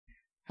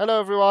Hello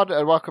everyone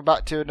and welcome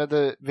back to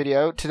another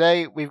video.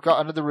 Today we've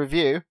got another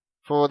review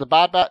for The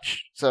Bad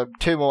Batch, so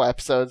 2 more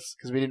episodes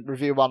because we didn't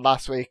review one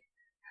last week.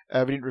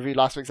 We didn't review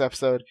last week's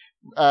episode.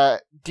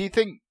 Do you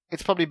think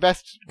it's probably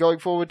best going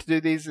forward to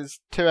do these as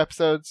 2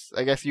 episodes?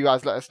 I guess you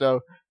guys let us know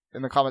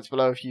in the comments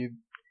below if you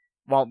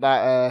want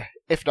that.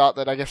 If not,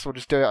 then I guess we'll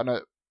just do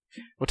it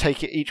we'll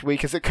take it each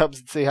week as it comes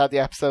and see how the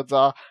episodes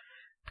are.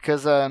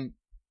 Because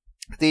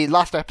the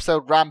last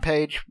episode,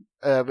 Rampage,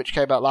 which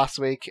came out last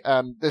week,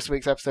 and this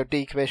week's episode,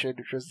 Decommissioned,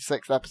 which was the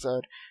 6th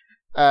episode.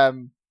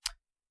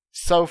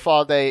 So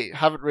far, they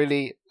haven't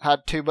really had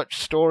too much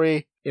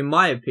story. In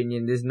my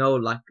opinion, there's no,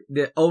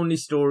 the only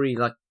story,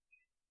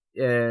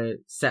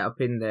 set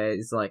up in there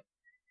is,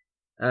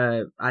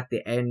 at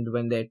the end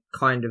when they're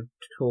kind of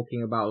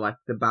talking about,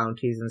 the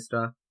bounties and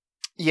stuff.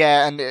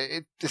 Yeah,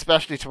 and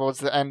especially towards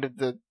the end of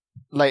the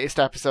latest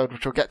episode,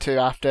 which we'll get to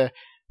after.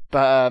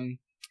 But,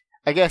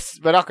 I guess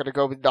we're not going to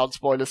go with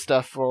non-spoiler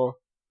stuff for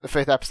the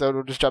 5th episode.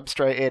 We'll just jump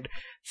straight in.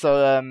 So,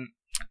 the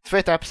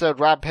 5th episode,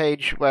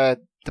 Rampage, where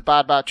the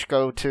Bad Batch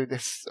go to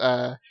this,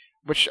 they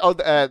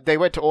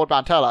went to Ord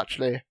Mantell,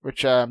 actually,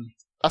 which,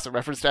 that's a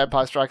reference to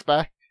Empire Strikes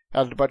Back,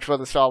 and a bunch of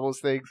other Star Wars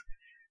things,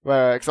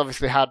 because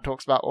obviously Han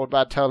talks about Ord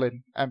Mantell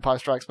in Empire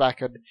Strikes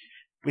Back, and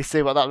we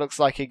see what that looks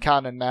like in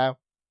canon now.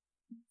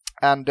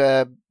 And,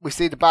 we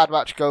see the Bad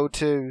Batch go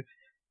to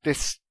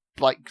this,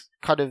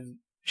 kind of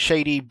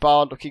shady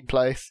bar-looking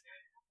place,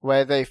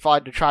 where they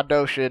find a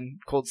Trandoshan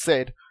called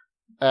Sid,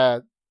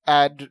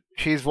 and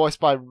she's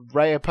voiced by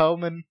Rhea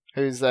Perlman,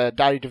 who's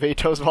Danny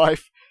DeVito's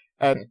wife,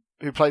 and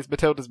who plays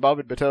Matilda's mum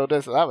in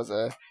Matilda. So that was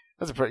a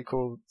pretty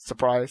cool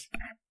surprise.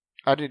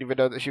 I didn't even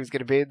know that she was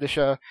going to be in the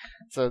show,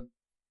 so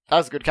that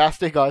was good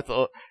casting, I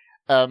thought.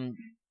 And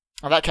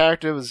that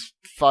character was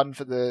fun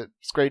for the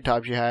screen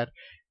time she had,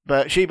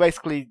 but she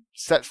basically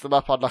sets them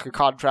up on a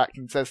contract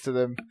and says to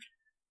them,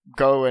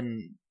 "Go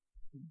and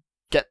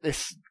get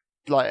this."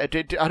 I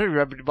don't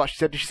remember what she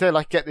said. Did she say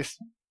get this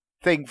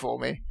thing for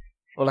me,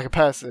 or a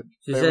person?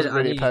 She said,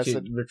 "I need you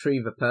to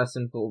retrieve a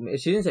person for me."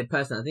 She didn't say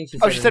person. I think she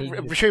said. Oh, she said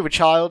retrieve a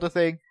child, I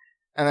think,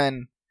 and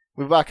then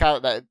we work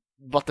out that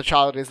what the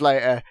child is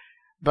later.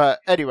 But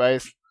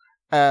anyways,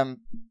 the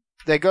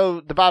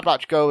Bad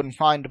Batch go and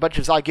find a bunch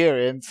of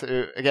Zygerians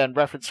who, again,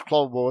 reference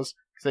Clone Wars.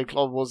 So in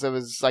Clone Wars there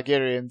was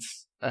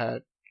Zygerians.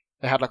 They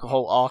had a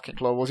whole arc in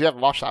Clone Wars. You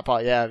haven't watched that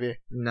part yet, have you?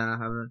 No, I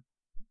haven't.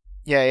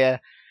 Yeah.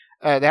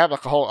 They had a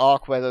whole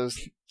arc where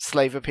those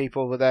slaver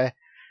people were there.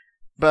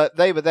 But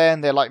they were there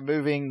and they're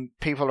moving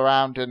people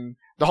around, and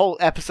the whole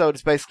episode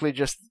is basically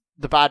just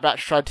the Bad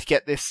Batch trying to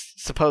get this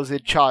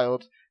supposed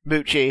child,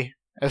 Moochie,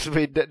 as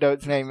we know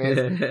its name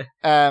is,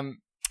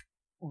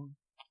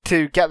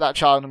 to get that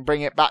child and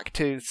bring it back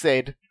to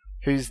Sid,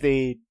 who's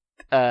the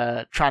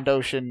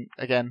Trandoshan,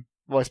 again,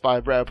 voiced by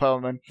Rhea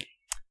Perlman.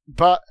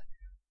 But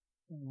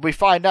we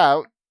find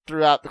out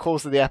throughout the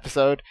course of the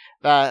episode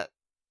that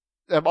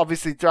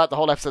obviously, throughout the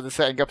whole episode, they're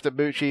setting up that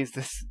Moochie's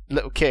this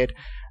little kid,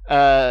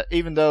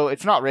 even though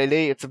it's not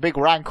really. It's a big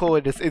rancor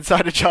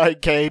inside a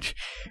giant cage,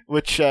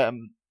 which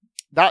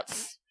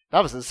that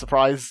was a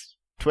surprise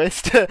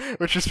twist,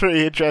 which was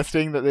pretty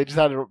interesting. That they just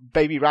had a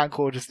baby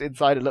rancor just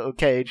inside a little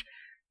cage,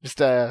 just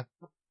kind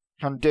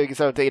of doing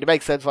its own thing. It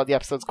makes sense why the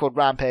episode's called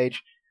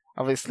Rampage.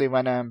 Obviously,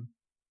 when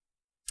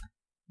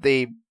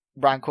the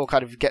rancor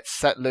kind of gets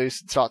set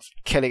loose and starts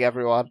killing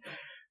everyone,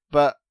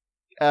 but.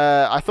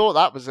 I thought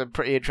that was a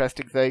pretty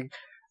interesting thing,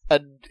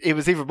 and it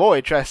was even more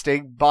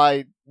interesting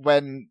by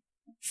when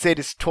Sid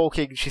is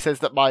talking. She says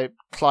that my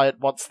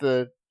client wants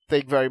the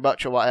thing very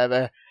much or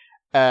whatever,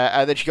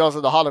 and then she goes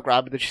on the hologram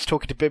and then she's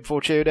talking to Bib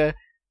Fortuna,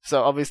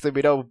 so obviously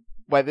we know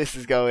where this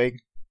is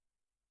going,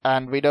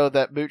 and we know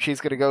that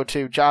Moochie's going to go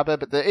to Jabba,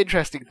 but the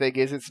interesting thing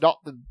is it's not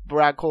the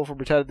Rancor from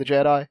Return of the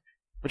Jedi,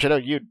 which I know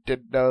you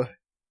didn't know.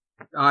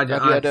 I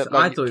thought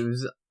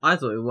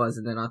it was,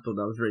 and then I thought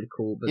that was really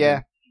cool, but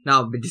yeah.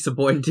 Now I'm a bit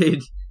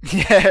disappointed.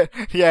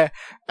 yeah,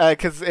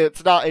 because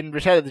it's not in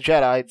Return of the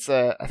Jedi. It's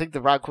I think the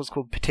Rancor's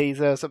called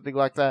Petiza or something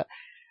like that.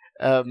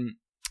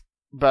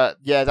 But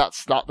yeah,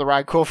 that's not the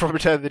Rancor from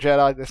Return of the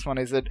Jedi. This one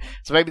isn't.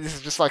 So maybe this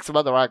is just some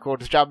other Rancor.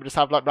 Does Jabba just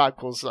have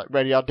Rancors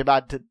ready on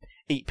demand to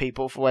eat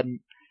people for when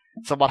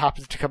someone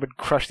happens to come and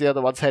crush the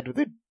other one's head with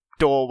a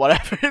door,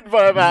 whatever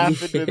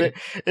happened with it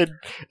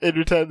in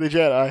Return of the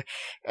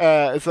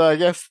Jedi. So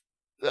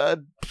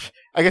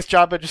I guess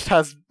Jabba just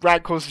has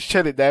Rancors just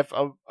chilling there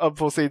for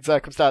unforeseen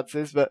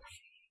circumstances, but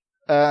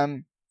the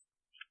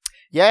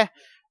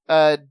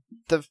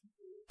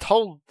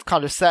whole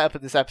kind of setup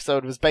of this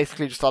episode was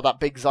basically just on that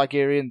big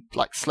Zygerian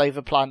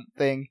slaver plant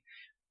thing,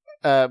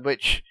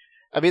 which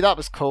that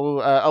was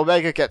cool.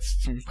 Omega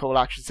gets some cool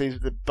action scenes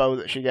with the bow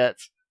that she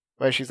gets,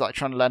 where she's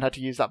trying to learn how to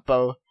use that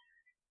bow.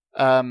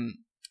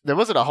 There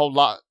wasn't a whole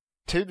lot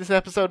to this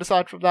episode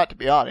aside from that, to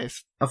be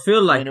honest. I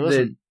feel like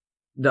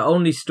the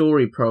only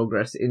story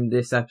progress in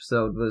this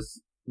episode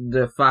was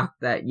the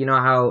fact that, you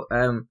know how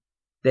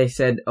they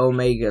said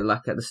Omega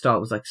at the start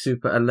was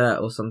super alert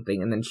or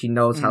something, and then she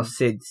knows how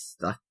Sid's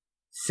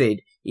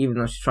Sid, even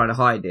though she's trying to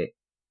hide it.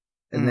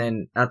 and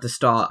then at the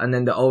start, and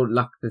then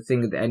the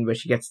thing at the end where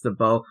she gets the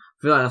bow.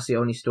 I feel like that's the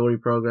only story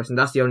progress, and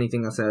that's the only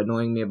thing that's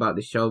annoying me about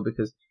the show,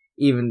 because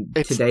even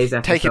it's today's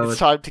episode, taking its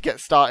time to get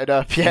started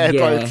up.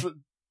 Yeah.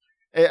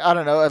 I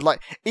don't know.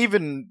 Like,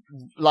 even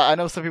like, I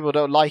know some people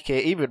don't like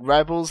it. Even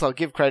Rebels, I'll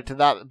give credit to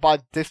that. By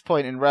this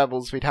point in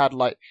Rebels, we'd had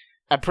like,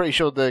 I'm pretty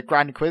sure the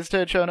Grand Inquisitor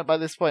had shown up by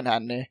this point,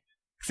 hadn't he?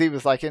 Because he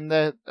was like in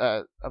there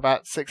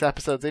about 6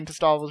 episodes into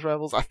Star Wars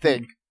Rebels, I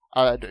think.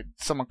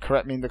 Someone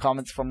correct me in the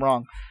comments if I'm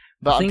wrong,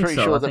 but I'm pretty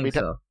sure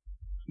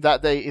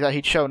that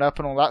he'd shown up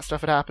and all that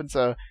stuff had happened.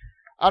 So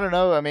I don't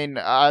know. I mean,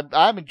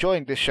 I'm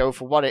enjoying this show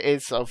for what it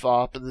is so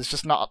far, but there's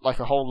just not like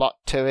a whole lot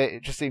to it.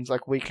 It just seems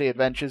like weekly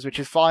adventures, which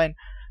is fine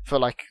for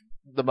like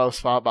the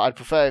most part. But I'd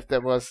prefer if there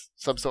was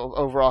some sort of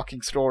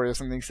overarching story or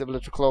something similar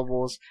to Clone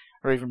Wars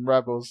or even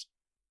Rebels.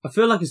 I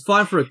feel like it's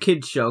fine for a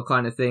kids show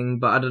kind of thing,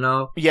 but I don't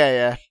know.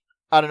 Yeah.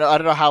 I don't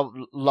know how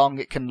long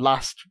it can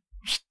last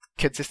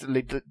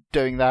consistently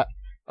doing that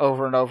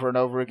over and over and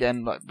over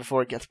again, like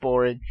before it gets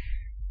boring.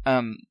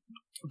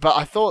 But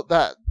I thought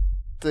that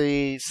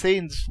the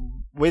scenes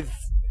with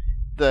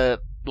the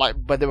like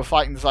when they were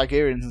fighting the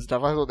Zygerians and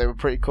stuff, I thought they were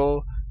pretty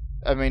cool.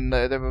 I mean,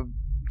 they were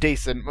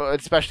decent,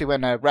 especially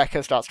when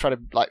Wrecker starts trying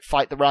to like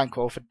fight the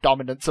Rancor for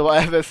dominance or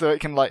whatever, so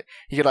it can like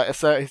he can like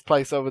assert his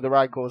place over the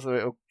Rancor so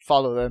it'll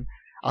follow them.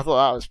 I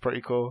thought that was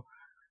pretty cool.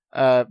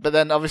 But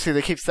then obviously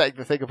they keep setting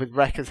the thing up with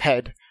Wrecker's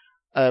head,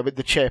 with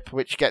the chip,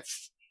 which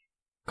gets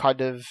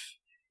kind of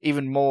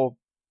even more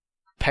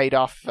paid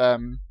off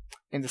in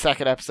the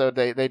second episode.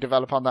 They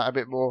develop on that a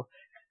bit more.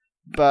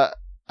 But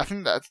I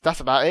think that's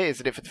about it,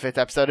 isn't it, for the 5th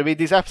episode? I mean,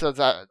 these episodes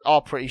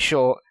are pretty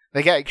short.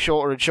 They're getting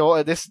shorter and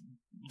shorter.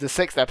 The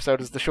 6th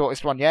episode is the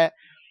shortest one yet.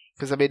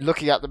 Because, I mean,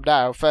 looking at them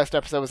now, first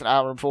episode was 1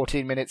 hour and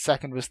 14 minutes,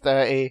 second was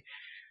 30.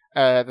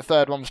 The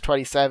third one was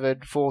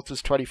 27, fourth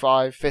was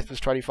 25, fifth was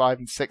 25,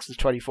 and sixth was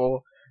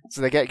 24.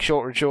 So they're getting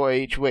shorter and shorter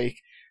each week.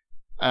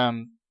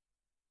 I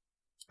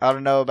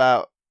don't know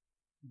about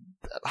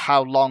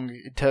how long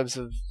in terms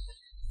of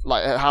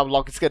like how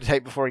long it's going to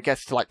take before it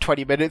gets to like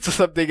 20 minutes or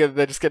something, and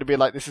they're just going to be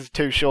like, this is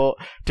too short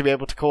to be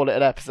able to call it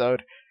an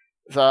episode.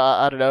 So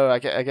I don't know. I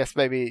guess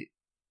maybe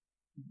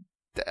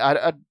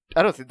I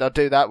don't think they'll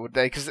do that, would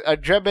they? Because do you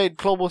remember in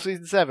Clone Wars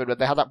Season 7 when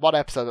they had that one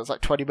episode that was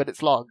like 20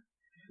 minutes long?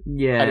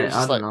 Yeah, and it was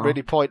just like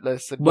really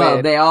pointless and well,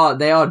 weird.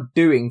 they are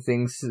doing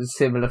things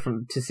similar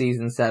to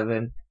Season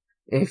 7.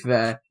 If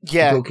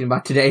talking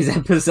about today's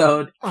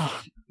episode.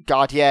 Oh,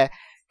 God, yeah.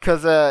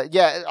 Because,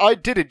 I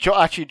did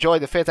actually enjoy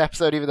the 5th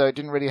episode, even though it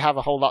didn't really have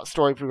a whole lot of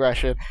story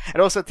progression.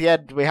 And also at the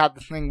end, we had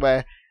the thing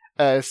where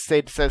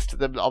Sid says to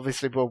them,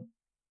 obviously we'll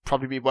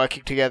probably be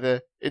working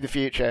together in the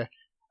future.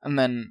 And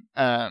then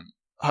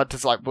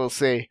Hunter's like, we'll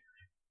see.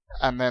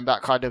 And then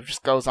that kind of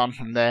just goes on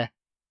from there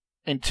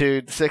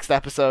into the 6th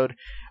episode,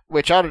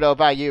 which I don't know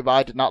about you, but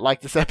I did not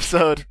like this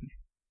episode.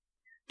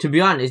 To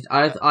be honest,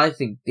 I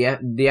think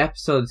the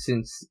episodes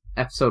since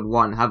episode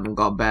 1 haven't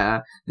got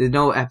better. There's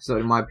no episode,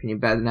 in my opinion,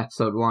 better than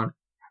episode 1.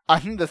 I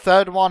think the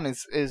third one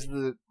is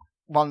the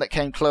one that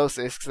came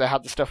closest, because they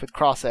had the stuff with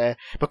Crosshair.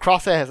 But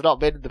Crosshair has not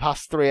been in the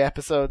past 3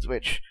 episodes,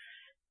 which,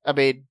 I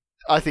mean,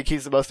 I think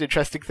he's the most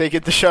interesting thing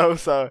in the show,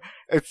 so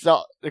it's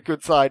not a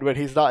good sign when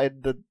he's not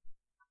in the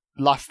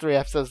last 3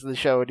 episodes of the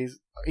show, and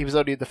he was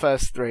only in the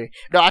first 3.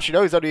 No, actually,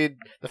 no, he's only in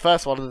the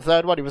first one and the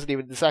third one. He wasn't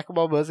even in the second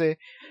one, was he?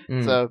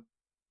 So,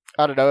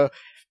 I don't know.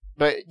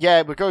 But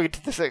yeah, we're going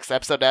into the 6th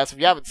episode now, so if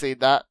you haven't seen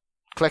that,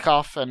 click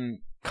off and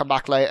come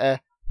back later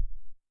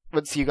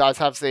once you guys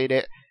have seen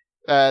it.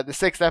 The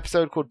 6th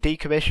episode called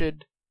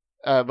Decommissioned,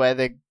 where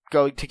they're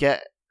going to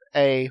get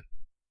a...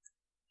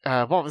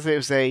 what was it? It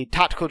was a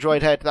tactical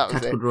droid head, that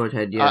was tactical it. Droid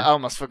head, yeah. I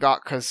almost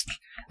forgot, because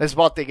there's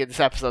one thing in this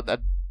episode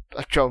that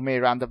drove me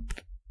around the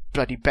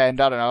bloody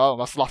bend. I don't know, I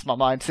almost lost my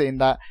mind seeing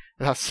that,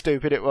 how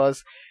stupid it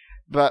was.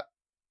 But,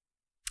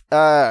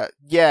 the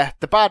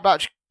Bad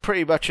Batch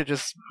pretty much are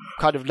just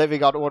kind of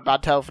living on one man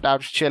tail for now,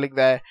 just chilling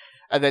there.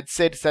 And then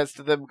Sid says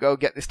to them, go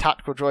get this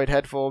tactical droid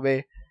head for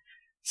me.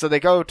 So they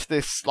go to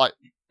this, like,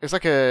 it's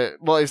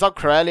on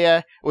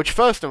Corellia, which,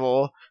 first of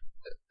all,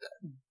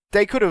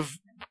 they could have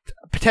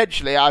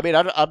potentially, I mean,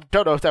 I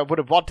don't know if they would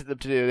have wanted them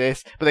to do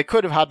this, but they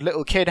could have had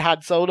little kid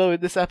Han Solo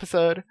in this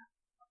episode,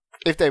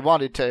 if they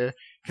wanted to,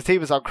 because he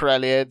was on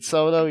Corellia and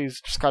Solo, he was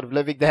just kind of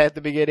living there at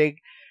the beginning.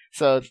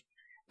 So,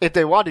 if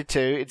they wanted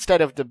to, instead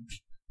of the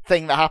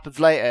thing that happens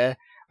later,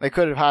 they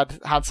could have had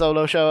Han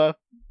Solo show up,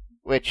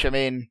 which, I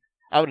mean,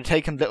 I would have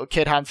taken little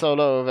kid Han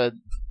Solo over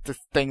the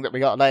thing that we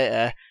got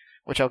later,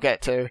 which I'll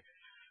get to.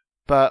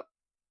 But,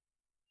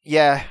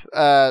 yeah,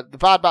 the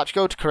Bad Batch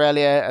go to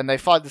Corellia, and they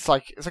find this,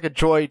 like, it's like a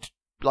droid,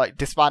 like,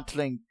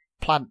 dismantling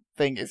plant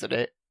thing, isn't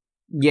it?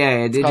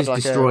 Yeah, they're just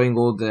like destroying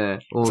all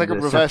the... It's like a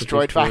reverse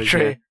droid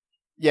factory.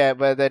 Yeah,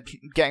 where they're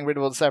getting rid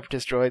of all the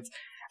Separatist droids.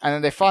 And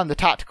then they find the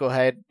tactical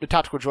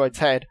droid's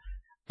head,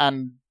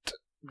 and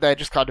they're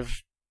just kind of,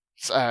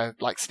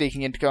 like,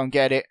 sneaking in to go and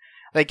get it.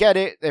 They get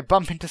it, they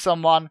bump into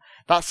someone,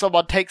 that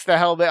someone takes their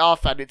helmet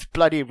off, and it's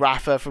bloody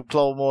Rafa from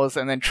Clone Wars,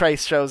 and then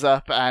Trace shows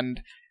up,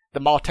 and the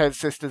Martez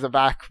sisters are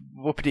back.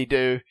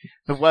 Whoopity-doo.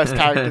 The worst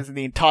characters in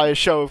the entire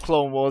show of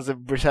Clone Wars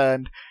have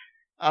returned.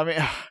 I mean,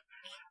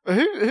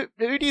 who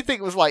do you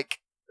think was like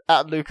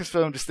at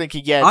Lucasfilm just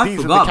thinking, these are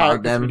the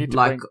characters we need to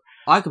bring?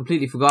 I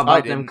completely forgot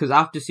about them because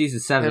after season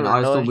 7,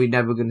 I thought we're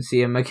never going to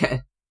see them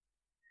again.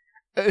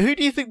 Who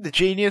do you think the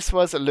genius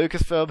was at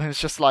Lucasfilm who's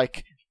just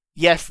like,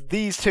 yes,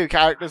 these two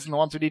characters are the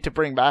ones we need to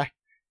bring back?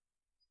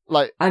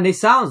 Like, and it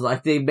sounds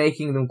like they're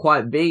making them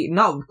quite big.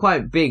 Not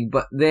quite big,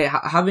 but they're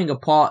having a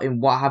part in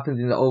what happens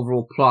in the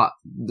overall plot.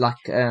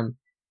 And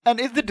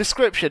in the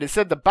description, it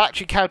said the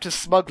batch encounters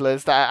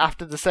smugglers that are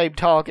after the same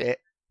target,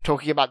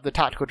 talking about the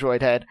tactical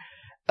droid head.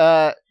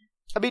 I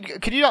mean,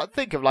 can you not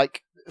think of,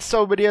 like,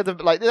 so many other...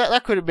 Like,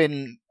 that could have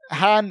been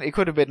Han, it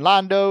could have been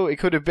Lando, it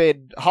could have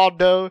been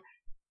Hondo.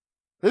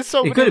 There's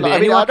so many... It could have been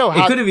anyone.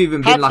 It could have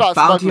even been, like,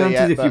 bounty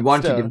hunters if you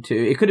wanted them to.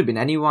 It could have been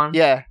anyone.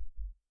 Yeah.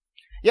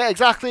 Yeah,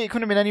 exactly. It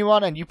could have been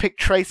anyone, and you picked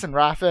Trace and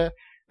Rafa,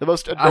 the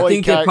most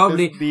annoying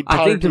characters.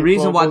 I think the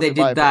reason why they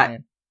did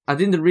that... I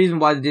think the reason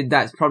why they did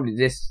that is probably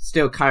there's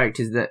still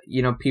characters that,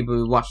 people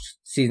who watched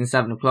Season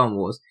 7 of Clone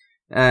Wars...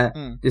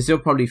 They're still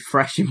probably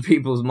fresh in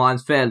people's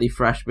minds, fairly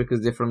fresh,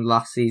 because they're from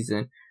last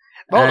season.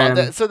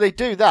 Well, so they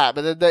do that,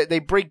 but then they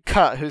bring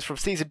Cut, who's from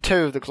Season 2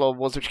 of the Clone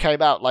Wars, which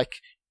came out,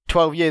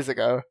 12 years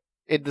ago,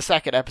 in the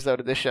second episode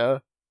of this show.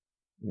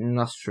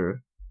 That's true.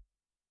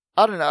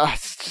 I don't know,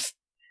 it's just...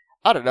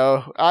 I don't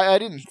know. I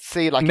didn't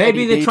see,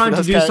 maybe they're trying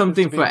to do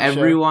something for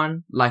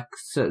everyone,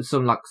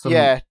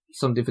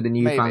 something for the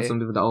new fans,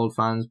 something for the old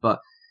fans, but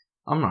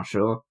I'm not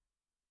sure.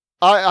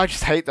 I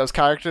just hate those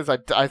characters.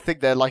 I think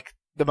they're,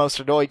 the most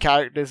annoying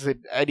characters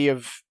in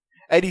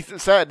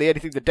certainly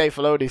anything that Dave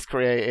Filoni's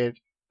created.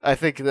 I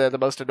think they're the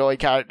most annoying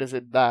characters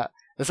in that.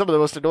 They're some of the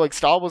most annoying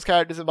Star Wars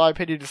characters in my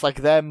opinion, just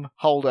like them,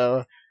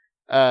 Holdo,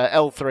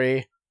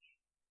 L3.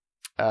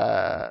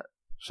 I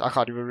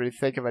can't even really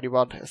think of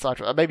anyone aside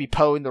from maybe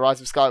Poe in The Rise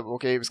of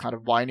Skywalker. He was kind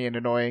of whiny and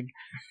annoying,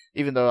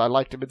 even though I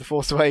liked him in The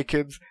Force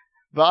Awakens.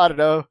 But I don't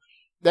know.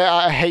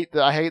 I hate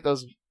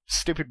those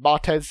stupid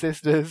Martez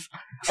sisters.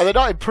 And they're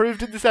not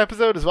improved in this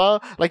episode as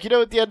well. At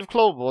the end of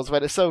Clone Wars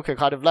when Ahsoka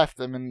kind of left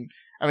them, and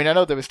I mean I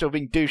know they were still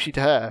being douchey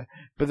to her,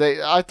 but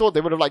I thought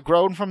they would have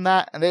grown from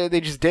that, and they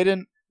just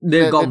didn't.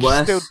 They've got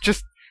worse.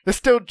 They're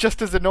still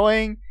just as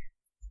annoying.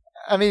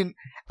 I mean,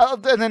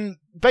 and then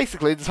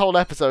basically this whole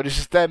episode is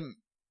just them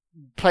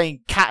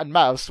playing cat and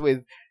mouse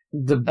with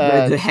the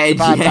head,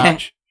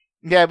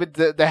 with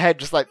the head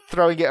just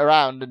throwing it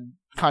around and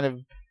kind of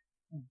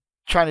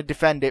trying to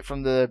defend it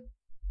from the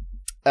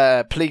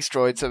police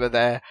droids over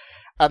there,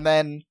 and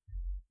then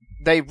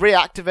they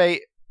reactivate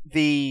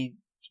the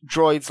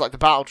droids, the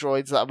battle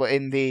droids that were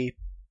in the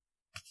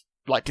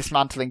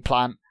dismantling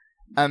plant,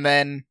 and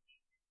then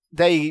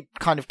they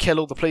kind of kill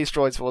all the police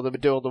droids for them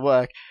and do all the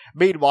work.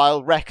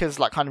 Meanwhile, Wrecker's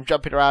kind of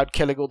jumping around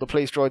killing all the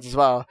police droids as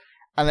well,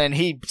 and then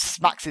he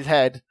smacks his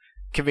head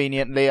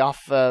conveniently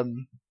off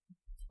it's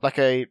like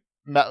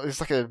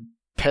a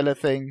pillar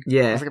thing.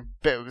 Yeah, it's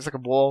like a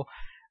wall.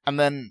 And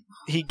then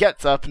he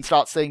gets up and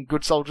starts saying,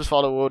 "Good soldiers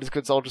follow orders,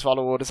 good soldiers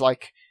follow orders,"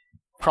 like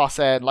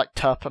Crosshair and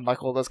Tup and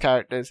all those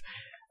characters.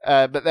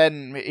 But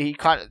then he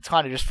kind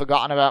of just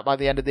forgotten about by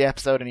the end of the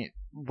episode, and he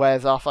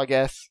wears off, I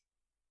guess.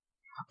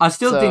 I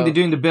still think they're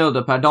doing the build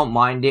up. I don't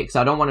mind it because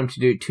I don't want him to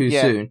do it too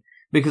soon,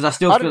 because I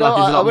still feel like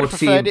there's a lot more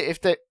scene. I would have preferred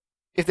it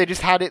if they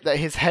just had it that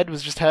his head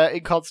was just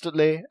hurting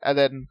constantly, and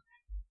then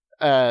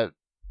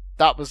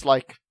that was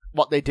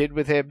what they did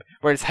with him,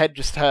 where his head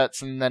just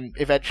hurts and then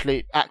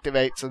eventually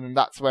activates, and then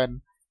that's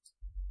when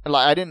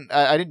I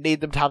didn't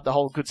need them to have the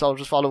whole good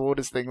soldiers follow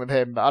orders thing with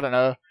him, but I don't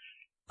know.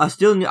 I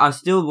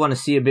still want to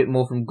see a bit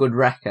more from Good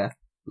Wrecker,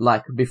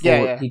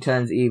 before he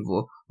turns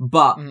evil.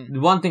 But the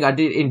one thing I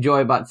did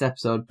enjoy about this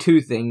episode,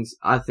 two things,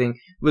 I think,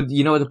 with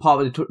the part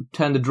where they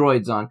turn the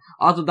droids on,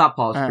 I thought that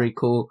part was pretty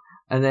cool.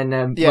 And then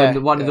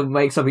when one of them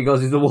wakes up, he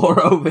goes, "Is the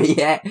war over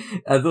yet?"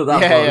 I thought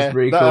that part was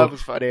pretty cool. That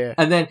was funny. Yeah.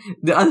 And then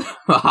the other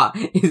part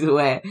is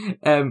where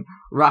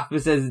Rafa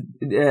says,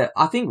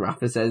 I think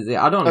Rafa says it.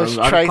 I don't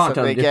know. I can't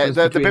tell the difference.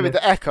 The bit with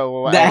the echo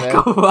or whatever. The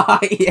echo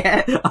part,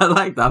 yeah. I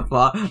like that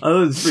part. I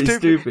thought it was pretty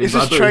stupid. It's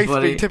just Trace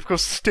being typical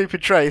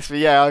stupid Trace, but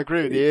yeah, I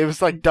agree with you. It was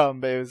dumb,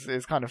 but it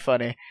was kind of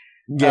funny.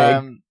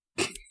 Yeah.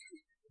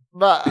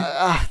 But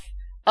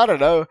I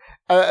don't know.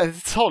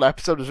 This whole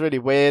episode was really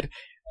weird.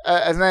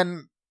 And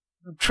then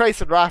Trace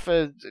and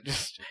Rafa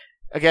just,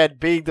 again,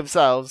 being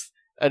themselves,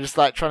 and just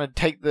trying to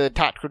take the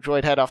tactical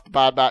droid head off the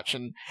Bad Batch.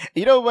 And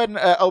when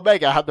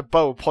Omega had the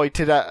bow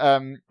pointed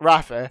at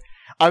Rafa,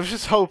 I was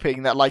just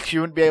hoping that she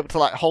wouldn't be able to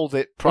hold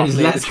it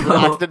properly. She would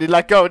accidentally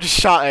let go and just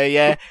shot her.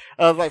 Yeah,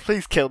 I was like,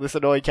 please kill this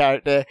annoying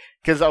character,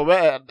 because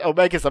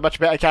Omega's a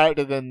much better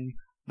character than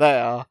they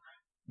are.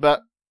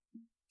 But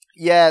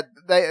yeah,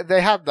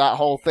 they had that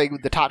whole thing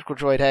with the tactical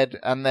droid head,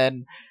 and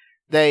then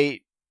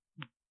they,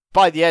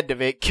 by the end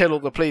of it, kill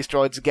all the police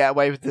droids and get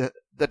away with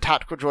the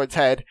tactical droid's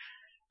head.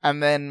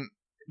 And then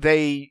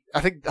I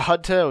think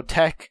Hunter or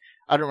Tech,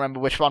 I don't remember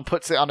which one,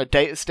 puts it on a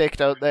data stick,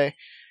 don't they?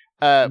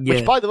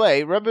 Which, by the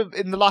way, remember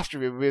in the last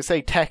review we were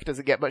saying Tech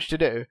doesn't get much to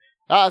do?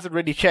 That hasn't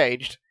really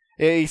changed.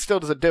 He still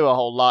doesn't do a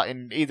whole lot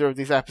in either of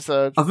these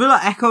episodes. I feel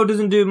like Echo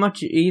doesn't do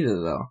much either,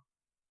 though.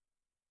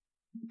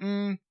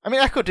 I mean,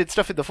 Echo did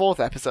stuff in the 4th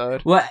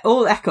episode. Well,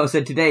 all Echo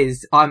said today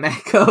is, I'm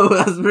Echo.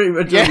 That's pretty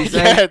much what he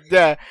said.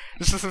 Yeah.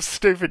 It's just some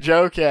stupid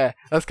joke, yeah.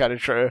 That's kind of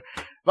true.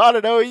 But I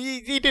don't know,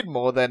 he did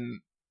more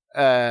than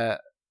I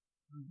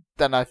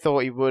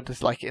thought he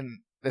would, like,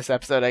 in this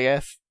episode, I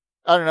guess.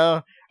 I don't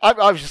know.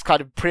 I was just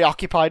kind of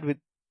preoccupied with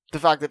the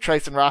fact that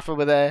Trace and Rafa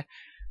were there.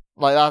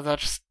 Like, that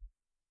just...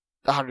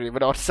 I don't even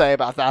know what to say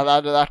about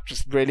that. That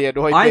just really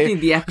annoyed me. I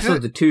think the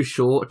episodes are too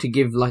short to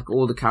give, like,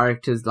 all the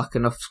characters, like,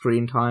 enough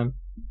screen time.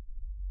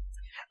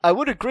 I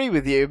would agree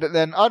with you, but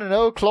then, I don't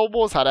know, Clone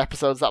Wars had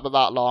episodes that were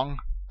that long,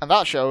 and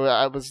that show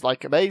was,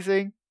 like,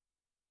 amazing.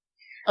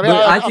 I mean,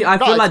 I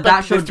feel like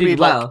that show did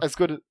well. Like, as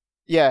good as...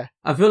 Yeah.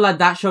 I feel like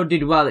that show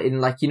did well in,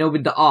 like, you know,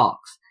 with the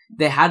arcs.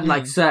 They had,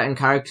 like, certain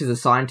characters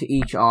assigned to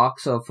each arc.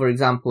 So, for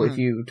example, if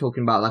you were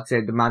talking about, like,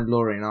 say, the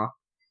Mandalorian arc,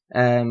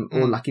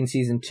 or, like, in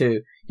Season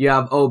 2, you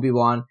have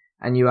Obi-Wan,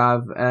 and you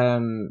have,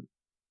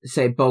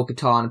 say,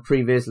 Bo-Katan,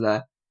 Pre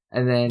Vizsla,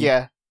 and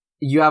then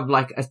you have,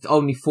 like,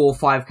 only 4 or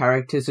 5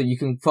 characters, so you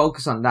can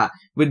focus on that.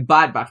 With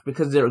Bad Batch,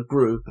 because they're a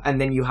group,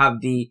 and then you have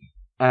the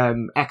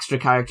extra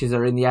characters that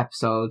are in the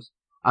episode,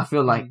 I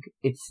feel like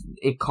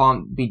it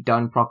can't be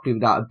done properly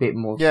without a bit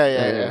more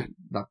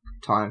like,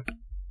 time.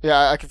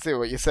 Yeah, I can see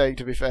what you're saying,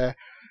 to be fair.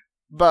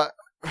 But,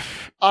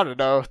 I don't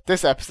know,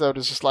 this episode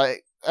is just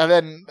like... And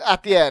then,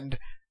 at the end,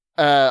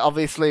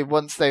 obviously,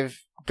 once they've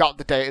got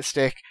the data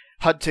stick,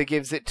 Hunter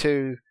gives it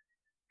to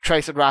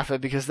Trace and Rafa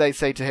because they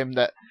say to him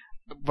that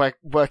we're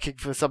working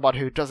for someone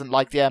who doesn't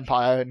like the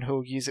Empire and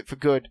who'll use it for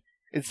good,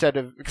 instead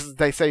of... Because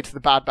they say to the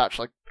Bad Batch,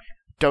 like,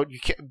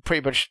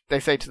 pretty much, they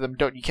say to them,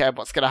 don't you care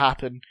what's going to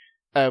happen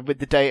with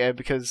the data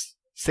because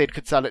Sid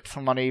could sell it to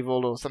someone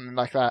evil or something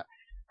like that.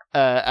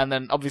 And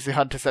then obviously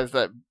Hunter says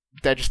that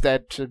they're just there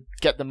to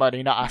get the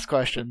money, not ask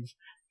questions.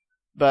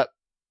 But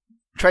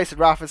Trace and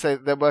Rafa say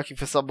that they're working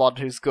for someone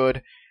who's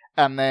good.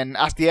 And then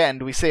at the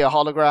end, we see a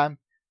hologram,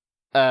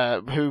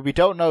 who we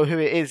don't know who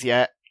it is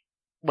yet.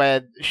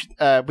 Where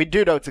we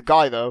do know it's a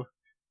guy, though.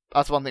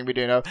 That's one thing we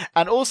do know.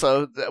 And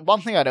also,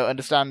 one thing I don't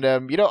understand,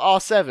 you know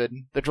R7,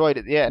 the droid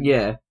at the end?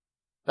 Yeah.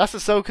 That's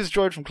Ahsoka's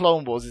droid from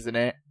Clone Wars, isn't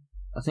it?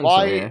 I think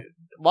so, yeah.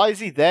 Why is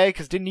he there?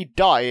 Because didn't he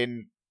die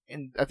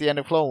at the end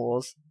of Clone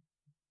Wars?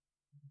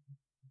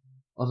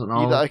 I don't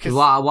know.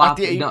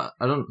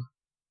 I don't...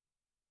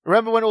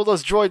 Remember when all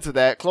those droids were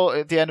there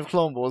at the end of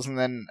Clone Wars, and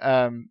then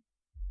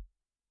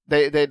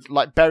they'd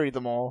like bury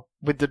them all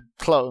with the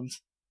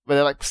clones, where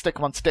they like stick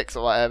them on sticks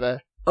or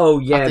whatever. Oh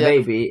yeah,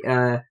 maybe.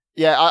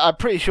 Yeah, I'm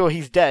pretty sure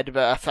he's dead,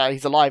 but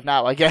he's alive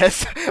now, I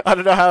guess. I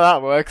don't know how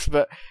that works,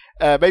 but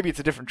maybe it's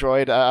a different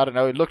droid. I don't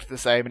know. It looked the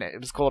same, and it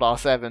was called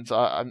R7, so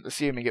I'm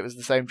assuming it was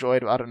the same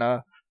droid, but I don't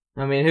know.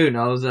 I mean, who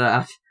knows?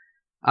 I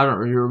don't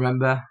really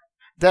remember.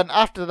 Then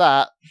after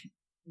that,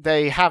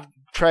 they have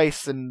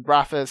Trace and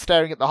Rafa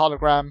staring at the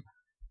hologram,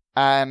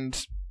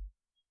 and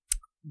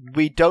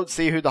we don't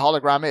see who the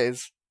hologram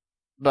is,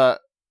 but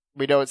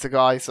we know it's a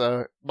guy,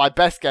 so my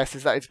best guess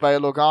is that it's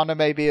Bail Organa,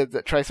 maybe,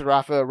 that Trace and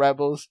Rafa are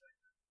rebels.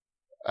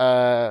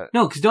 No,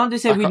 because don't they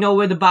say we know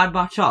where the Bad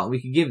Batch are?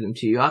 We can give them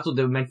to you. I thought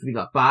they were meant to be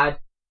like bad.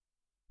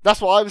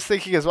 That's what I was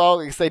thinking as well,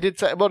 because they did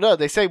say... Well, no,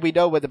 they say we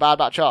know where the Bad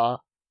Batch are,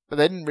 but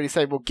they didn't really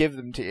say we'll give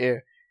them to you.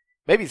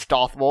 Maybe it's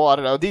Darth Maul, I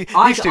don't know. These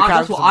two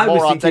characters are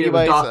morons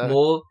anyway. Darth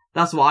Maul.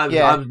 That's why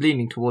I was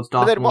leaning towards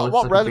Darth Maul. But then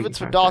what relevance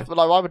would Darth...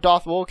 Like, why would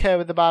Darth Maul care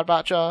where the Bad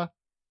Batch are?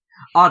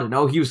 I don't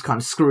know, he was kind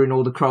of screwing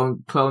all the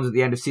clones at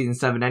the end of Season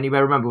 7 anyway.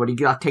 Remember when he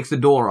takes the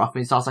door off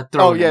and he starts like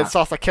throwing it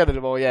starts like killing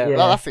them all, yeah.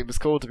 That thing was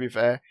cool, to be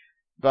fair.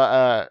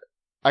 But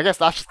I guess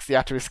that's just because he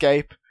had to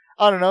escape.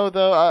 I don't know,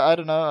 though. I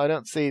don't know. I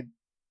don't see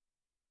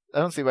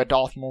where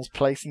Darth Maul's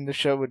place in the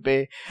show would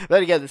be.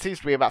 Then again, there seems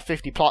to be about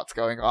 50 plots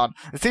going on.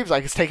 It seems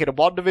like it's taking a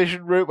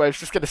WandaVision route where it's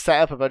just going to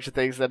set up a bunch of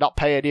things and not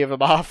pay any of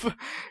them off.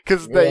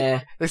 Because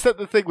they set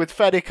the thing with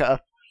Fenneka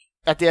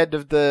at the end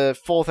of the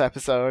 4th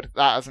episode.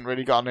 That hasn't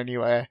really gone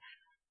anywhere.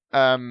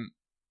 I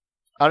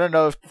don't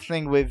know if the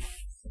thing with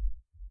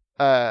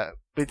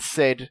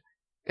Sid,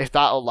 if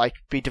that'll like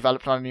be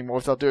developed on anymore,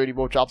 if they'll do any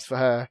more jobs for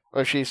her,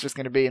 or if she's just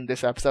going to be in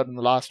this episode and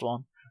the last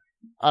one.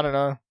 I don't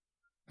know.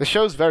 The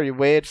show's very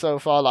weird so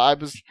far. Like, I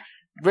was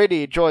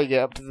really enjoying it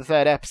up to the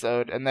 3rd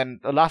episode, and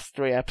then the last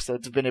 3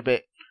 episodes have been a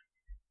bit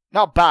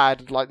not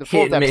bad. Like the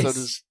 4th episode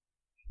was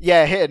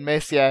hit and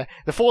miss. Yeah,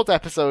 the 4th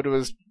episode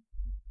was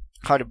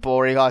kind of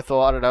boring, I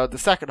thought. I don't know. The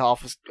second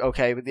half was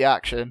okay with the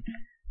action.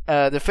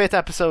 The 5th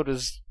episode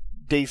was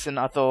decent,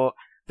 I thought.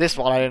 This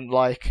one I didn't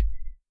like.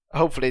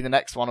 Hopefully the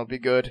next one will be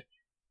good.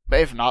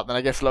 But if not, then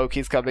I guess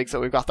Loki's coming, so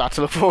we've got that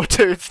to look forward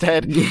to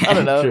instead. Yeah, I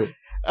don't know. True.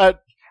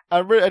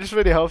 I just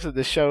really hope that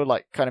this show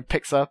like kind of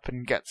picks up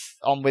and gets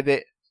on with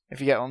it, if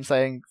you get what I'm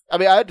saying. I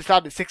mean, I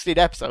understand it's 16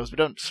 episodes, but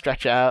don't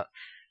stretch it out.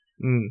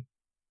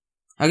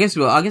 I guess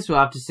we'll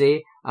have to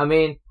see. I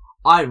mean,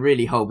 I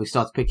really hope it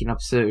starts picking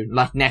up soon,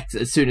 like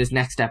as soon as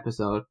next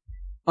episode.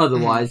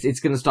 Otherwise, it's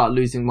going to start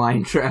losing my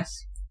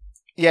interest.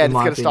 Yeah, in it's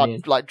my going to start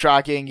opinion. like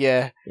dragging.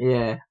 Yeah,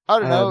 Yeah. I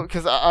don't know,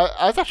 because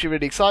I was actually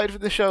really excited for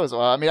this show as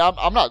well. I mean,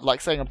 I'm not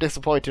like saying I'm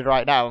disappointed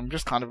right now. I'm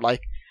just kind of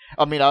like,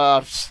 I mean, I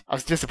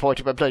was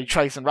disappointed when bloody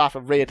Trace and Rafa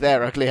reared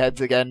their ugly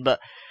heads again, but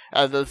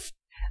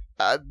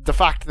the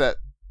fact that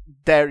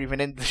they're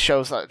even in the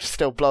show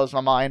still blows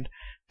my mind.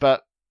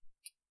 But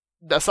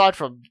aside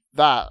from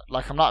that,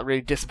 like, I'm not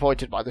really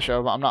disappointed by the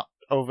show, but I'm not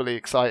overly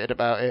excited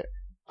about it.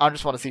 I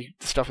just want to see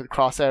the stuff with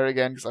Crosshair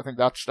again, because I think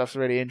that stuff's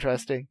really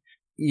interesting.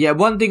 Yeah,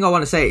 one thing I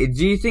want to say is,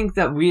 do you think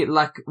that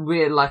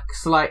we're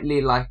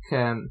slightly like,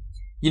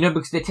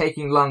 because they're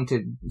taking long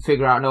to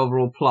figure out an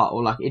overall plot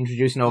or like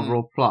introduce an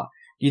overall plot.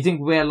 Do you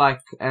think we're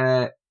like,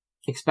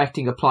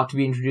 expecting a plot to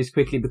be introduced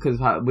quickly because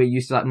of how we're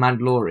used to like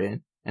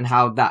Mandalorian and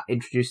how that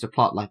introduced a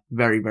plot like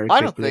very, very quickly?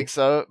 I don't think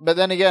so. But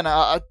then again,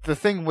 the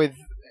thing with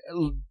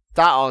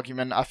that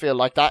argument, I feel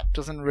like that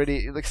doesn't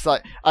really, looks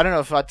like, I don't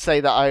know if I'd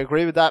say that I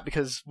agree with that,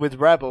 because with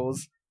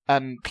Rebels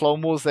and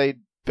Clone Wars, they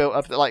built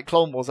up, like,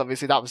 Clone Wars,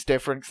 obviously that was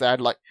different, because they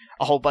had like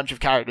a whole bunch of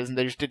characters and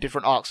they just did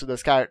different arcs with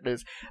those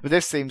characters. But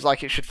this seems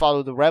like it should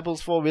follow the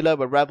Rebels formula,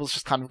 where Rebels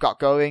just kind of got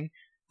going.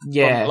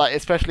 Yeah. Like,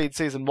 especially in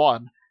season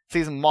 1.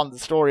 Season 1, the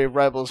story of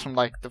Rebels from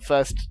like the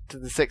 1st to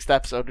the 6th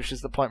episode, which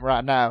is the point we're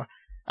at now,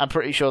 I'm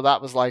pretty sure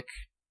that was like,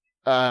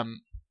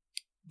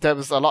 there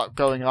was a lot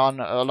going on,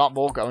 a lot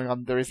more going on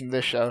than there is in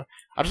this show.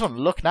 I just want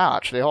to look now,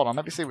 actually. Hold on,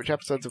 let me see which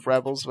episodes of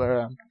Rebels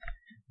were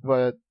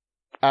out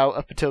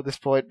up until this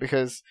point,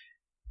 because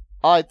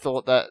I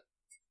thought that,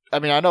 I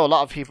mean, I know a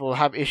lot of people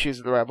have issues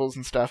with the Rebels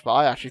and stuff, but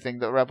I actually think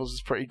that Rebels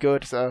is pretty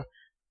good, so...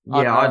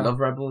 I love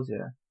Rebels,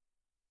 yeah.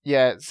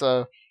 Yeah,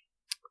 so...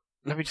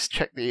 Let me just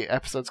check the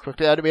episodes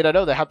quickly. I mean, I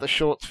know they have the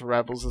shorts for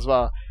Rebels as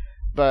well,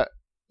 but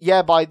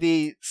yeah, by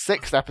the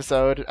 6th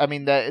episode, I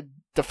mean, the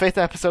 5th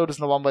episode is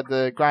the one where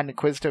the Grand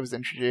Inquisitor was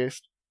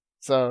introduced,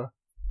 so...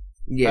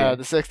 Yeah.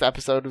 The 6th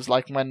episode was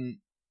like when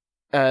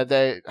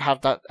they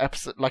have that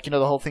episode, like,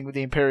 the whole thing with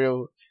the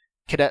Imperial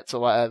cadets or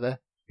whatever.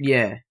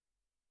 Yeah.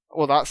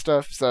 All that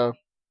stuff, so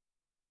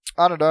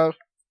I don't know.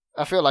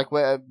 I feel like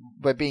we're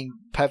being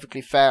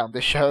perfectly fair on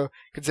this show,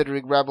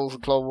 considering Rebels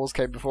and Clone Wars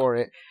came before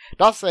it.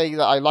 Not saying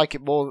that I like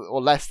it more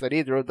or less than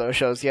either of those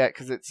shows yet,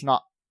 because it's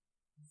not,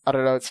 I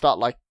don't know, it's not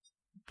like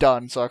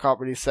done, so I can't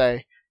really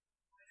say.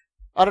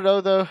 I don't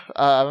know though.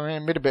 I'm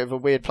in a bit of a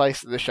weird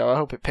place with this show. I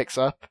hope it picks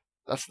up.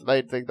 That's the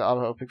main thing that I'm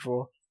hoping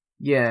for.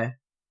 Yeah.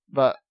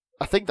 But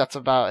I think that's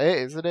about it,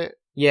 isn't it?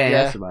 Yeah,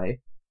 that's about it.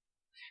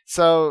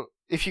 So,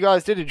 if you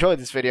guys did enjoy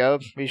this video,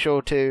 be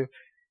sure to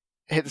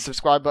hit the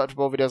subscribe button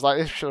for more videos like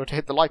this. Be sure to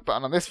hit the like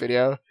button on this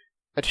video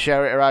and to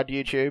share it around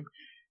YouTube.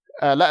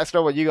 Let us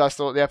know what you guys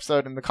thought of the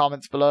episode in the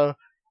comments below.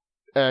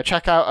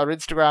 Check out our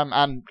Instagram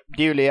and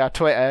newly our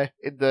Twitter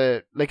in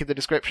the link in the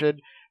description.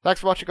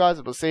 Thanks for watching, guys,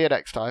 and we'll see you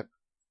next time.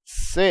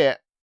 See ya.